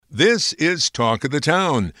This is Talk of the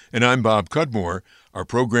Town, and I'm Bob Cudmore. Our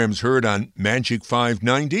program's heard on Magic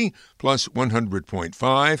 590 plus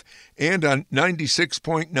 100.5 and on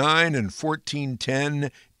 96.9 and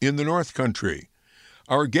 1410 in the North Country.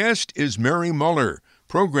 Our guest is Mary Moller,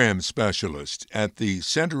 Program Specialist at the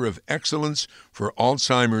Center of Excellence for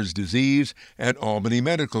Alzheimer's Disease at Albany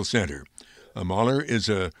Medical Center. Moller is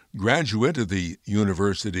a graduate of the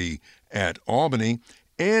University at Albany,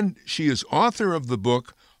 and she is author of the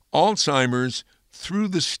book Alzheimer's Through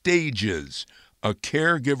the Stages, A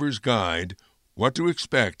Caregiver's Guide, What to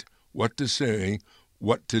Expect, What to Say,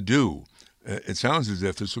 What to Do. It sounds as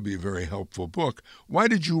if this will be a very helpful book. Why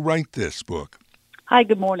did you write this book? Hi,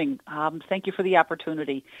 good morning. Thank you for the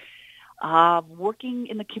opportunity. Working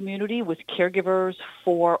in the community with caregivers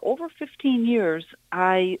for over 15 years,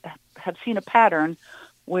 I have seen a pattern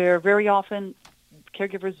where very often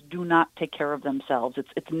caregivers do not take care of themselves.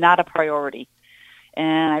 It's not a priority.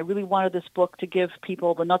 And I really wanted this book to give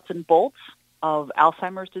people the nuts and bolts of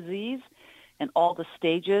Alzheimer's disease and all the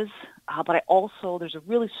stages. But there's a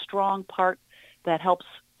really strong part that helps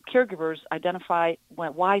caregivers identify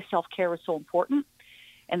why self-care is so important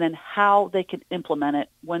and then how they can implement it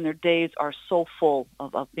when their days are so full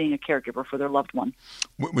of being a caregiver for their loved one.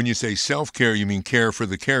 When you say self-care, you mean care for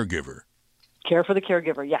the caregiver? Care for the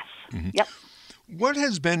caregiver, yes. Mm-hmm. Yep. What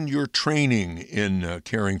has been your training in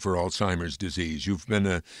caring for Alzheimer's disease? You've been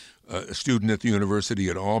a student at the University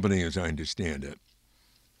at Albany, as I understand it.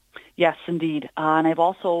 Yes, indeed. And I've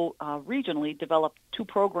also regionally developed 2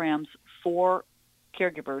 programs for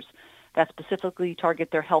caregivers that specifically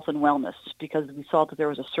target their health and wellness because we saw that there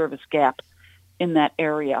was a service gap in that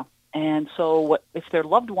area. And so if their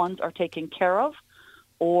loved ones are taken care of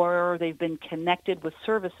or they've been connected with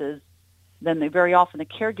services, then very often the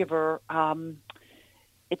caregiver,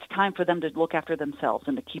 it's time for them to look after themselves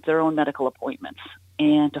and to keep their own medical appointments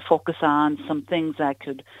and to focus on some things that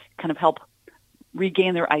could kind of help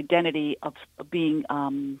regain their identity of being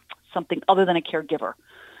something other than a caregiver.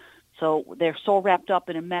 So they're so wrapped up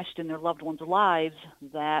and enmeshed in their loved ones' lives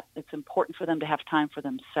that it's important for them to have time for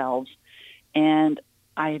themselves. And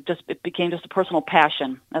it became just a personal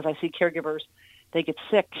passion. As I see caregivers, they get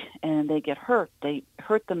sick and they get hurt. They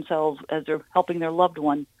hurt themselves as they're helping their loved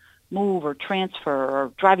one move or transfer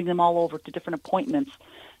or driving them all over to different appointments,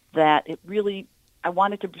 that I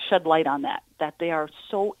wanted to shed light on that they are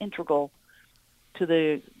so integral to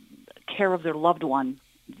the care of their loved one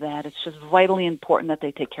that it's just vitally important that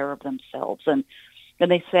they take care of themselves. And then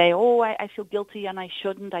they say, I feel guilty and I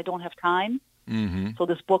shouldn't, I don't have time. Mm-hmm. So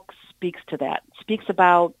this book speaks to that, speaks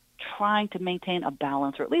about trying to maintain a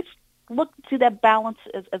balance, or at least see that balance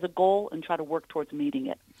as a goal and try to work towards meeting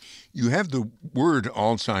it. You have the word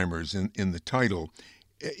Alzheimer's in the title.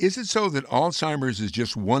 Is it so that Alzheimer's is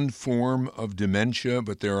just one form of dementia,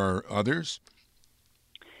 but there are others?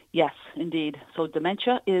 Yes, indeed. So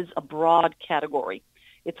dementia is a broad category.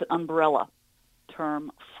 It's an umbrella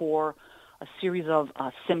term for a series of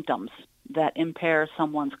symptoms that impair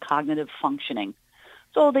someone's cognitive functioning.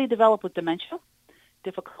 So they develop with dementia,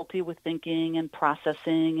 difficulty with thinking and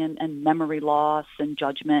processing and memory loss and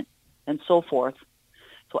judgment and so forth.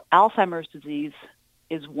 So Alzheimer's disease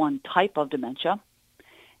is one type of dementia,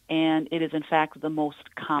 and it is in fact the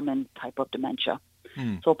most common type of dementia.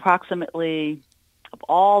 So approximately of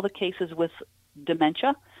all the cases with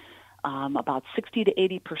dementia, about 60 to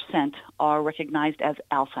 80% are recognized as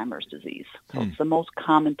Alzheimer's disease. So it's the most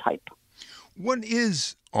common type. What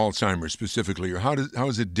is Alzheimer's specifically, or how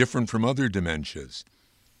is it different from other dementias?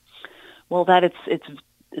 Well, that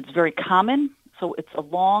it's very common. So it's a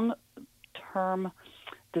long-term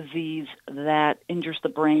disease that injures the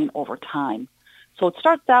brain over time. So it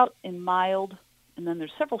starts out in mild, and then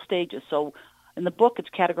there's several stages. So in the book, it's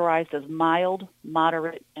categorized as mild,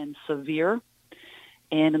 moderate, and severe.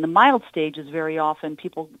 And in the mild stages, very often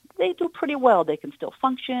they do pretty well. They can still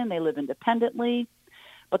function. They live independently.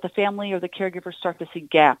 But the family or the caregivers start to see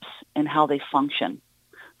gaps in how they function.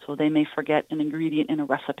 So they may forget an ingredient in a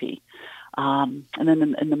recipe. And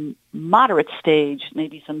then in the moderate stage,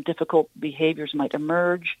 maybe some difficult behaviors might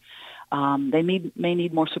emerge. They may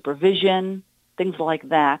need more supervision, things like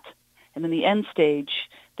that. And in the end stage,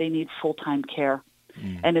 they need full-time care.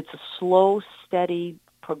 And it's a slow, steady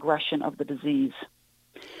progression of the disease.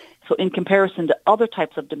 So in comparison to other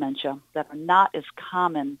types of dementia that are not as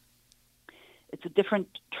common, it's a different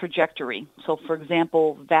trajectory. So, for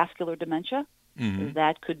example, vascular dementia,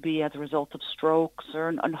 that could be as a result of strokes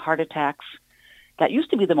or heart attacks. That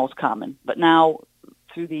used to be the most common, but now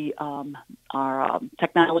through our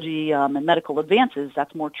technology and medical advances,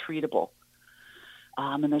 that's more treatable.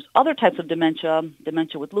 And there's other types of dementia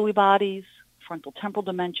with Lewy bodies, frontotemporal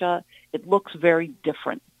dementia, it looks very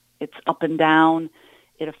different. It's up and down.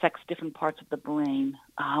 It affects different parts of the brain.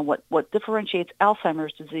 What differentiates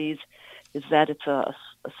Alzheimer's disease is that it's a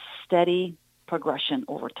steady progression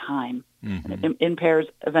over time. Mm-hmm. And it impairs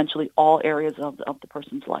eventually all areas of the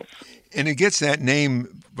person's life. And it gets that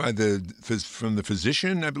name from the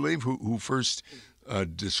physician, I believe, who first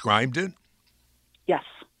described it? Yes.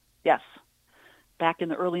 Back in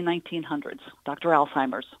the early 1900s, Dr.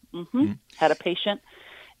 Alzheimer's had a patient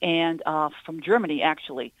and from Germany,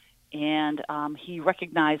 actually, and he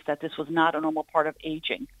recognized that this was not a normal part of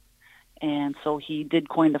aging. And so he did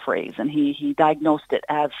coin the phrase, and he diagnosed it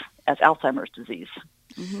as Alzheimer's disease.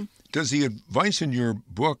 Mm-hmm. Does the advice in your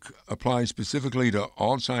book apply specifically to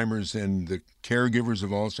Alzheimer's and the caregivers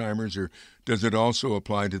of Alzheimer's, or does it also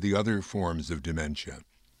apply to the other forms of dementia?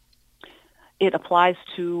 It applies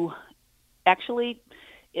to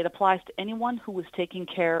anyone who is taking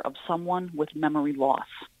care of someone with memory loss.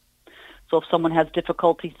 So if someone has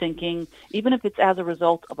difficulty thinking, even if it's as a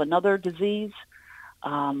result of another disease,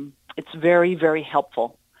 it's very, very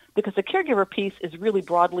helpful because the caregiver piece is really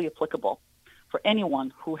broadly applicable for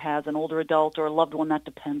anyone who has an older adult or a loved one that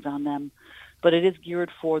depends on them. But it is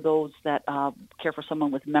geared for those that care for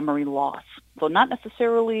someone with memory loss. So not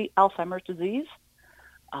necessarily Alzheimer's disease.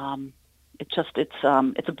 It's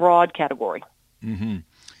a broad category. Mm-hmm.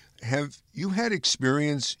 Have you had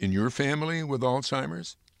experience in your family with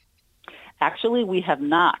Alzheimer's? Actually, we have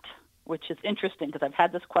not, which is interesting because I've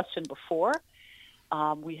had this question before.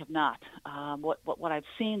 We have not. What I've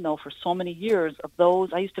seen, though, for so many years of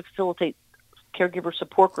those, I used to facilitate caregiver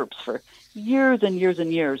support groups for years and years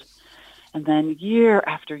and years. And then year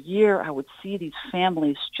after year, I would see these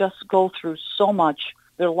families just go through so much.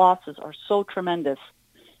 Their losses are so tremendous.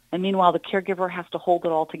 And meanwhile, the caregiver has to hold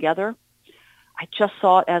it all together. I just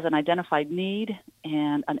saw it as an identified need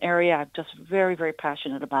and an area I'm just very, very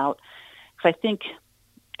passionate about. Because I think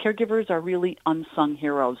caregivers are really unsung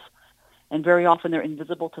heroes. And very often they're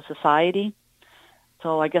invisible to society.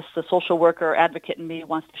 So I guess the social worker advocate in me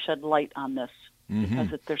wants to shed light on this because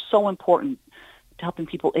they're so important to helping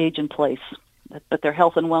people age in place. But their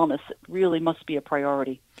health and wellness really must be a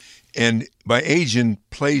priority. And by age in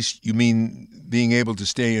place, you mean being able to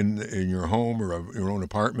stay in your home or your own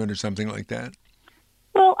apartment or something like that?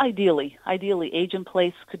 Well, ideally, age in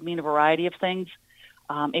place could mean a variety of things.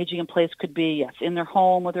 Aging in place could be, yes, in their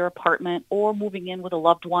home or their apartment or moving in with a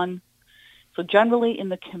loved one. So generally in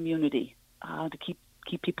the community to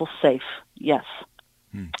keep people safe, yes.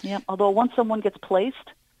 Yeah. Although once someone gets placed,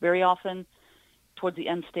 very often towards the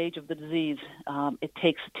end stage of the disease, it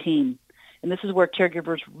takes a team. And this is where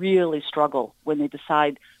caregivers really struggle when they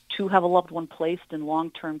decide to have a loved one placed in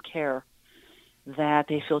long-term care, that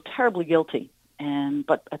they feel terribly guilty.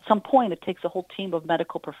 But at some point, it takes a whole team of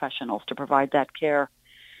medical professionals to provide that care.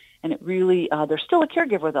 And it really, they're still a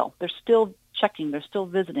caregiver, though. They're still checking. They're still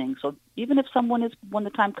visiting. So even if someone is, when the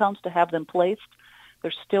time comes to have them placed,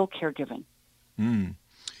 they're still caregiving. And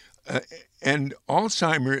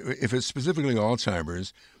Alzheimer's, if it's specifically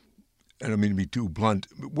Alzheimer's, I don't mean to be too blunt,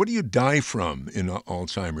 but what do you die from in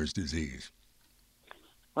Alzheimer's disease?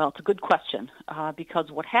 Well, it's a good question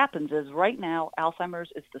because what happens is right now, Alzheimer's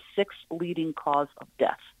is the 6th leading cause of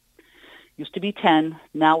death. Used to be 10,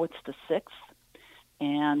 now it's the 6th.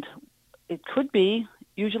 And it could be,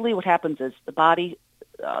 usually what happens is the body,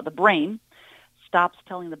 the brain, stops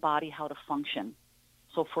telling the body how to function.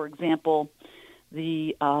 So, for example,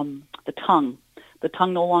 the tongue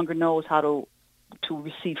no longer knows how to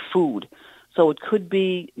receive food. So it could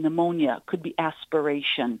be pneumonia, could be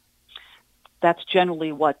aspiration. That's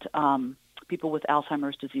generally what people with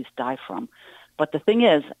Alzheimer's disease die from. But the thing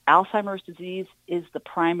is, Alzheimer's disease is the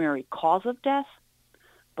primary cause of death,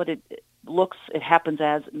 but it happens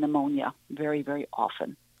as pneumonia very, very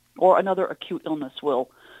often. Or another acute illness will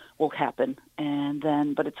happen.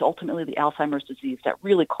 But it's ultimately the Alzheimer's disease that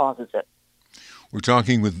really causes it. We're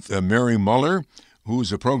talking with Mary Moller,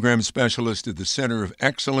 who's a program specialist at the Center of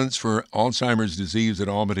Excellence for Alzheimer's Disease at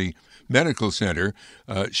Albany Medical Center.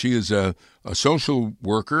 She is a social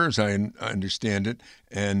worker, as I understand it,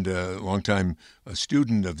 and a longtime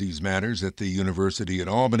student of these matters at the University at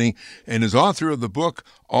Albany, and is author of the book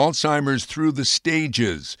Alzheimer's Through the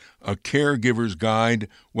Stages, A Caregiver's Guide,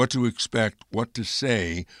 What to Expect, What to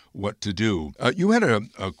Say, What to Do. You had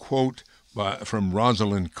a quote from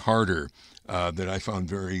Rosalind Carter that I found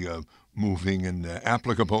very moving and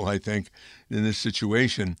applicable, I think, in this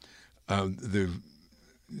situation. The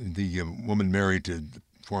woman married to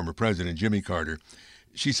former President Jimmy Carter,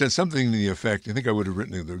 she said something to the effect, I think I would have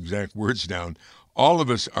written the exact words down, all of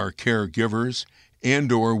us are caregivers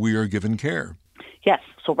and or we are given care. Yes.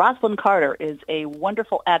 So Rosalind Carter is a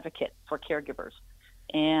wonderful advocate for caregivers,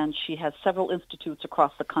 and she has several institutes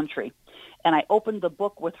across the country. And I opened the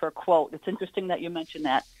book with her quote. It's interesting that you mentioned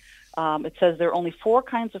that. It says there are only four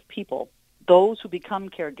kinds of people: those who become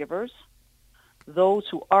caregivers, those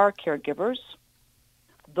who are caregivers,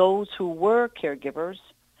 those who were caregivers,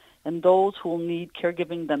 and those who will need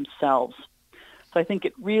caregiving themselves. So I think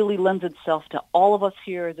it really lends itself to all of us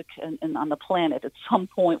here and on the planet at some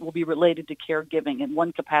point will be related to caregiving in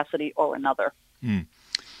one capacity or another. Hmm.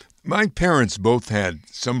 My parents both had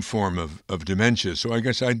some form of dementia, so I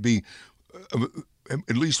guess I'd be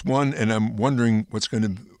at least one, and I'm wondering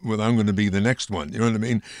whether I'm going to be the next one. You know what I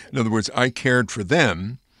mean? In other words, I cared for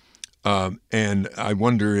them, and I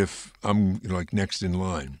wonder if I'm like next in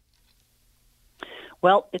line.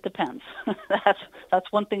 Well, it depends.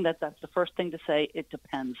 That's one thing that's the first thing to say. It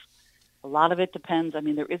depends. A lot of it depends. I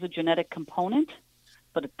mean, there is a genetic component,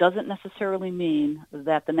 but it doesn't necessarily mean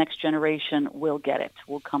that the next generation will get it,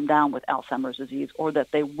 will come down with Alzheimer's disease, or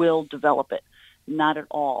that they will develop it. Not at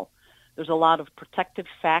all. There's a lot of protective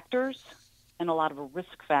factors and a lot of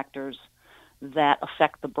risk factors that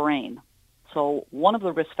affect the brain. So one of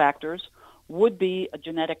the risk factors would be a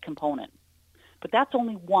genetic component, but that's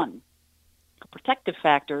only one. Protective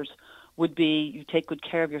factors would be you take good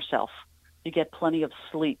care of yourself, you get plenty of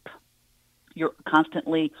sleep, you're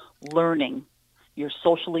constantly learning, you're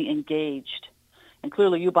socially engaged. And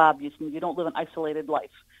clearly you, Bob, you don't live an isolated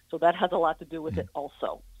life. So that has a lot to do with it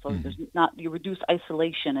also. So you reduce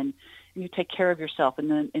isolation and you take care of yourself,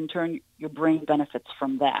 and then in turn your brain benefits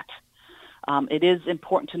from that. It is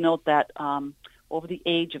important to note that over the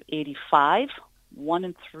age of 85, 1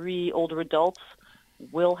 in 3 older adults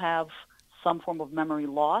will have some form of memory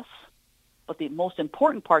loss. But the most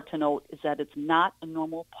important part to note is that it's not a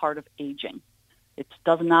normal part of aging. It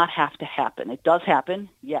does not have to happen. It does happen,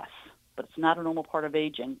 yes, but it's not a normal part of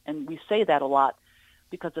aging. And we say that a lot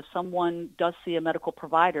because if someone does see a medical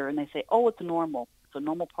provider and they say, oh, it's a normal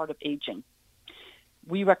part of aging,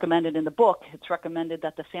 we recommend it in the book. It's recommended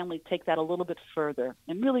that the family take that a little bit further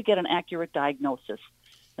and really get an accurate diagnosis.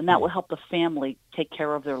 And that will help the family take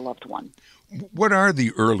care of their loved one. What are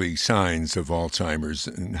the early signs of Alzheimer's,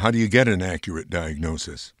 and how do you get an accurate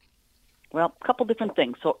diagnosis? Well, a couple different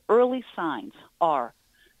things. So early signs are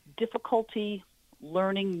difficulty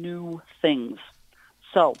learning new things.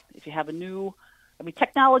 So if you have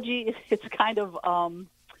technology is kind of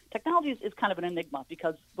technology is kind of an enigma,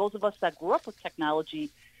 because those of us that grew up with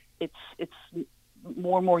technology, it's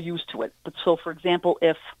more and more used to it. But so, for example,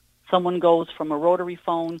 if someone goes from a rotary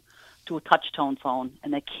phone to a touch-tone phone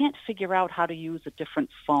and they can't figure out how to use a different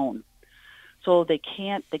phone, so they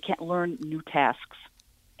can't learn new tasks,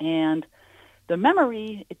 and their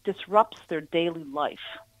memory, it disrupts their daily life.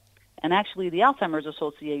 And actually, the Alzheimer's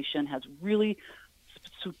Association has really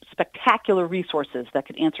spectacular resources that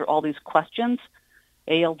can answer all these questions.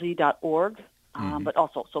 ALD.org, but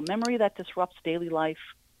also so memory that disrupts daily life.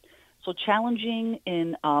 So challenging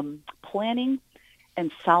in planning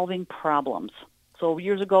and solving problems. So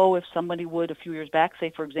years ago, if somebody would, a few years back,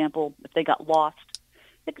 say, for example, if they got lost,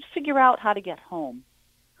 they could figure out how to get home.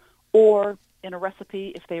 Or in a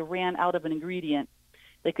recipe, if they ran out of an ingredient,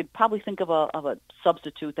 they could probably think of a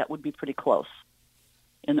substitute that would be pretty close.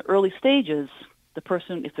 In the early stages, the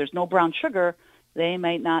person, if there's no brown sugar, they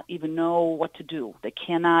might not even know what to do. They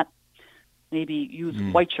cannot maybe use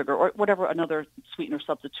white sugar or whatever another sweetener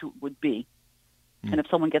substitute would be. And if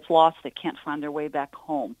someone gets lost, they can't find their way back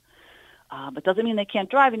home. But doesn't mean they can't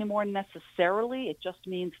drive anymore necessarily. It just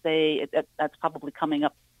means that's probably coming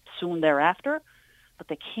up soon thereafter. But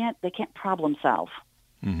they can't problem solve.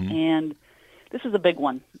 And this is a big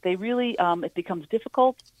one. They really it becomes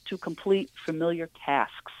difficult to complete familiar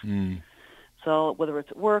tasks. So whether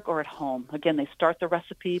it's at work or at home, again, they start the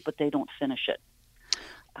recipe but they don't finish it.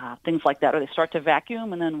 Things like that, or they start to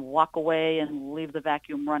vacuum and then walk away and leave the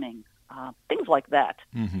vacuum running. Things like that.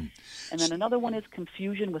 And then another one is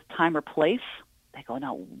confusion with time or place. They go,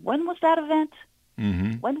 now, when was that event?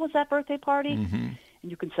 When was that birthday party? And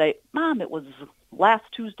you can say, Mom, it was last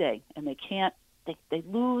Tuesday. And they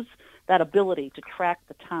lose that ability to track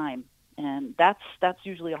the time. And that's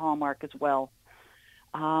usually a hallmark as well.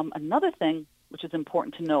 Another thing which is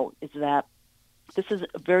important to note is that this is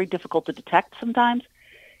very difficult to detect sometimes.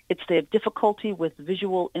 It's the difficulty with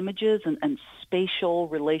visual images and spatial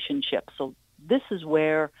relationships. So this is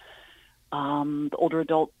where the older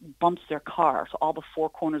adult bumps their car. So all the four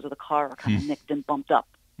corners of the car are kind of nicked and bumped up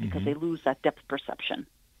because they lose that depth perception.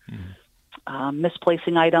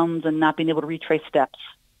 Misplacing items and not being able to retrace steps.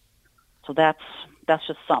 So that's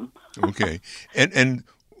just some. Okay. And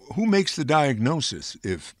who makes the diagnosis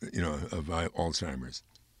of Alzheimer's?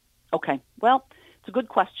 Okay, well, it's a good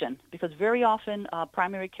question because very often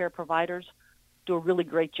primary care providers do a really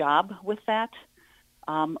great job with that.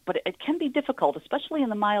 But it can be difficult, especially in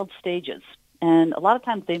the mild stages. And a lot of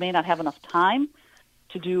times they may not have enough time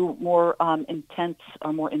to do more intense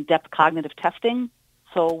or more in-depth cognitive testing.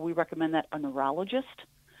 So we recommend that a neurologist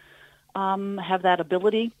have that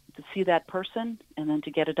ability to see that person and then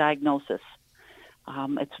to get a diagnosis.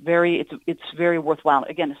 It's very worthwhile.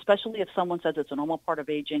 Again, especially if someone says it's a normal part of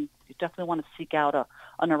aging, you definitely want to seek out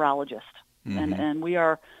a neurologist. Mm-hmm. And we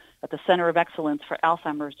are at the Center of Excellence for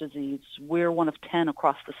Alzheimer's disease. We're one of 10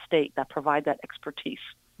 across the state that provide that expertise.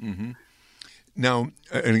 Mm-hmm. Now,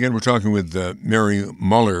 and again, we're talking with Mary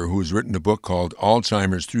Moller, who's written a book called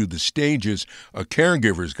Alzheimer's Through the Stages, a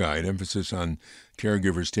caregiver's guide, emphasis on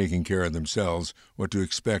caregivers taking care of themselves, what to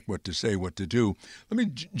expect, what to say, what to do. Let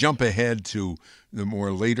me jump ahead to the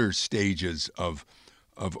more later stages of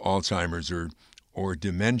Alzheimer's or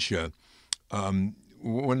dementia.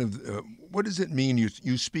 What does it mean?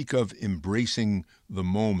 You speak of embracing the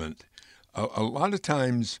moment. A lot of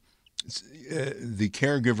times, the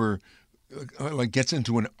caregiver gets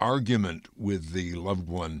into an argument with the loved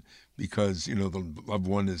one because the loved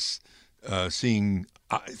one is seeing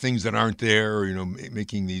things that aren't there.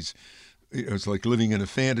 Making these. It's like living in a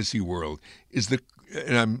fantasy world.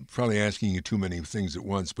 And I'm probably asking you too many things at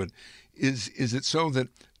once, but is it so that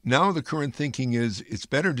now the current thinking is it's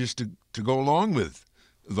better just to go along with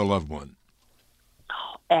the loved one?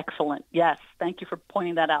 Oh, excellent. Yes. Thank you for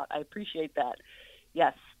pointing that out. I appreciate that.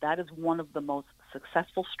 Yes, that is one of the most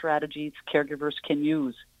successful strategies caregivers can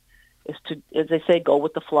use is to, as they say, go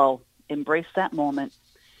with the flow. Embrace that moment.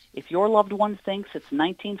 If your loved one thinks it's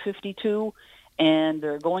 1952 and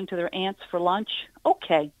they're going to their aunt's for lunch,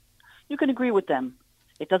 okay, you can agree with them.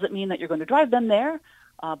 It doesn't mean that you're going to drive them there,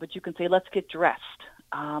 but you can say, let's get dressed.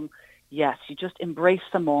 Yes, you just embrace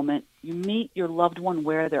the moment. You meet your loved one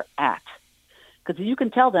where they're at. Because you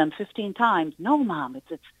can tell them 15 times, no, Mom, it's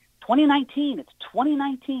 2019, it's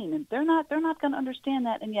 2019, and they're not going to understand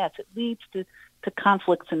that. And yes, it leads to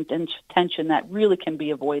conflicts and tension that really can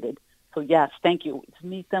be avoided. So yes, thank you. It's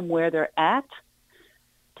meet them where they're at.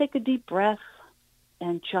 Take a deep breath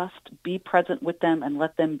and just be present with them and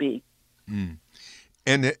let them be. Mm.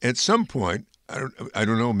 And at some point, I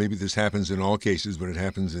don't know, maybe this happens in all cases, but it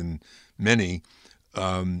happens in many.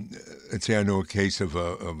 Let's say I know a case of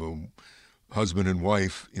a husband and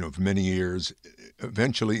wife, for many years.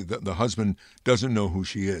 Eventually, the husband doesn't know who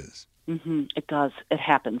she is. Mm-hmm. It does. It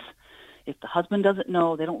happens. If the husband doesn't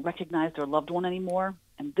know, they don't recognize their loved one anymore.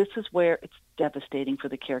 And this is where it's devastating for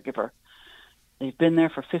the caregiver. They've been there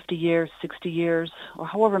for 50 years, 60 years, or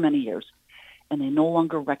however many years, and they no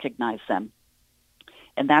longer recognize them.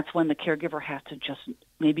 And that's when the caregiver has to just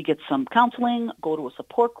maybe get some counseling, go to a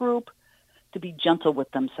support group, to be gentle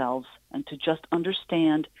with themselves and to just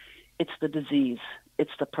understand it's the disease.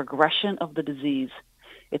 It's the progression of the disease.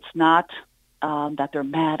 It's not that they're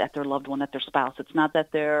mad at their loved one, at their spouse. It's not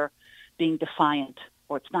that they're being defiant,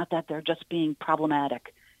 or it's not that they're just being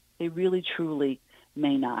problematic. They really, truly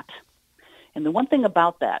may not. And the one thing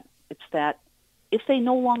about that, it's that if they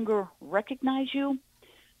no longer recognize you,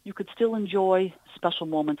 you could still enjoy special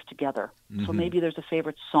moments together. Mm-hmm. So maybe there's a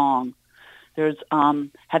favorite song. There's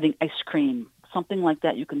having ice cream, something like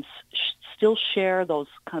that. You can still share those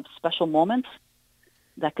kind of special moments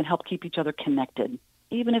that can help keep each other connected.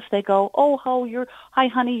 Even if they go, hi,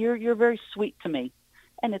 honey, you're very sweet to me.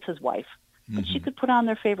 And it's his wife. Mm-hmm. But she could put on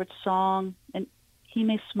their favorite song, and he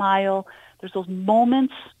may smile. There's those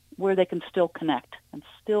moments where they can still connect and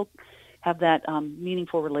still have that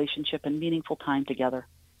meaningful relationship and meaningful time together.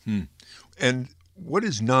 Hmm. And what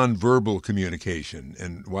is nonverbal communication,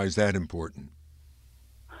 and why is that important?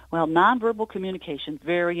 Well, nonverbal communication,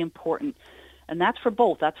 very important. And that's for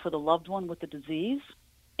both. That's for the loved one with the disease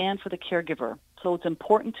and for the caregiver. So it's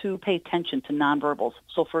important to pay attention to nonverbals.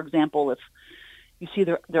 So, for example, if you see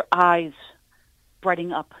their eyes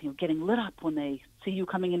brightening up, getting lit up when they see you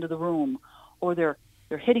coming into the room, or they're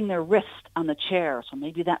hitting their wrist on the chair, so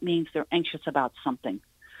maybe that means they're anxious about something.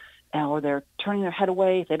 Or they're turning their head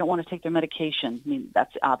away if they don't want to take their medication. I mean,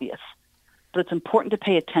 that's obvious. But it's important to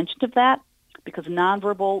pay attention to that because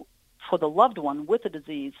nonverbal, for the loved one with the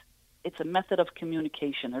disease, it's a method of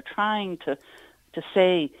communication. They're trying to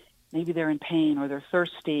say maybe they're in pain or they're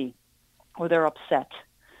thirsty or they're upset.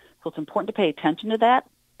 So it's important to pay attention to that.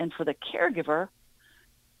 And for the caregiver,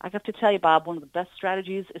 I have to tell you, Bob, one of the best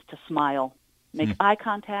strategies is to smile. Make eye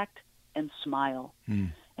contact and smile.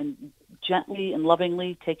 And gently and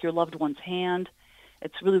lovingly take your loved one's hand.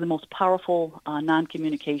 It's really the most powerful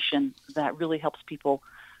non-communication that really helps people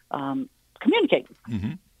communicate.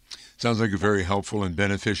 Mm-hmm. Sounds like a very helpful and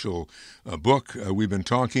beneficial book. We've been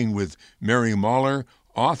talking with Mary Moller,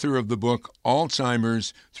 author of the book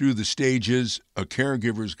Alzheimer's Through the Stages, A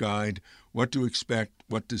Caregiver's Guide, What to Expect,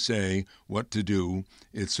 What to Say, What to Do.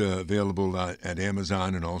 It's available at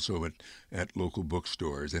Amazon and also at local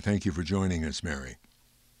bookstores. I thank you for joining us, Mary.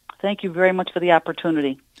 Thank you very much for the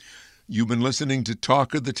opportunity. You've been listening to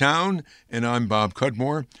Talk of the Town, and I'm Bob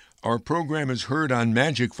Cudmore. Our program is heard on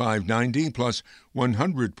Magic 590 plus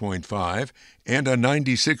 100.5 and on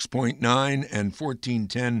 96.9 and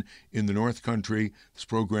 1410 in the North Country. This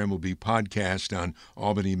program will be podcast on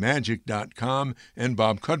albanymagic.com and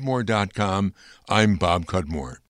bobcudmore.com. I'm Bob Cudmore.